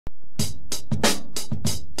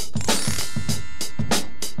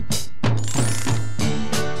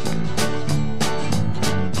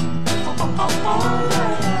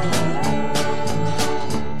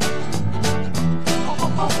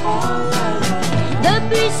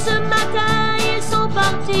Depuis ce matin, ils sont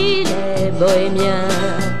partis, les bohémiens,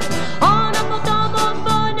 en apportant mon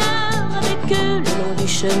bonheur avec eux le long du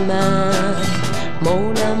chemin.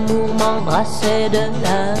 Mon amour m'embrassait de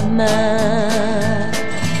la main,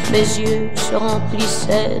 mes yeux se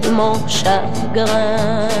remplissaient de mon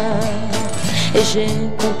chagrin, et j'ai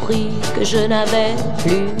compris que je n'avais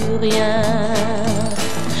plus rien,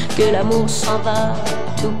 que l'amour s'en va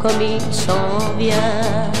tout comme il s'en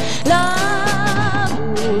vient.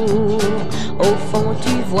 L'amour, au fond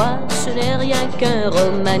tu vois, ce n'est rien qu'un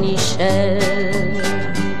Romanichel.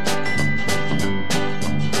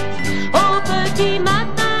 Au petit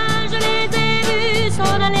matin, je les ai vus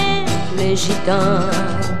s'en aller, les gitans.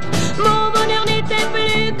 Mon bonheur n'était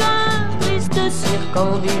plus qu'un triste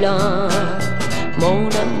circonambulant. Mon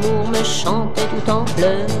amour me chantait tout en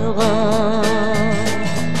pleurant.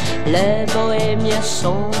 Les bohémiens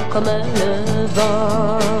sont comme le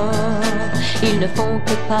vent, ils ne font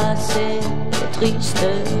que passer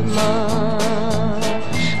tristement.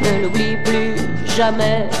 Ne l'oublie plus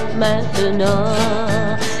jamais maintenant.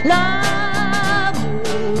 L'amour,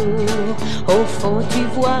 au fond tu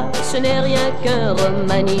vois, ce n'est rien qu'un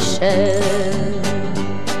Romanichel.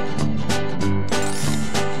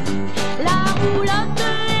 La roulotte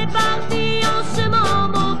est partie en semant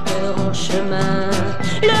mon cœur en chemin.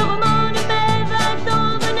 Le roman de mes 20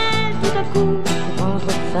 ans venait tout à coup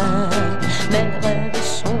prendre fin. Mes rêves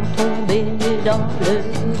sont tombés dans le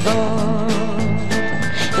vent,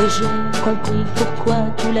 et j'ai compris pourquoi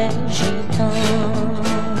tous les gitans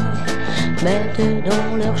mettent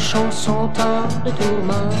dans leurs chansons tant de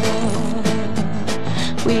tourments.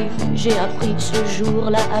 Oui, j'ai appris ce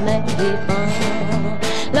jour-là à mes dépens.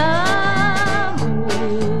 L'amour,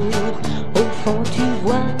 au fond tu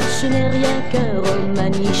vois, ce n'est rien qu'un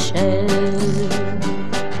Romanichel.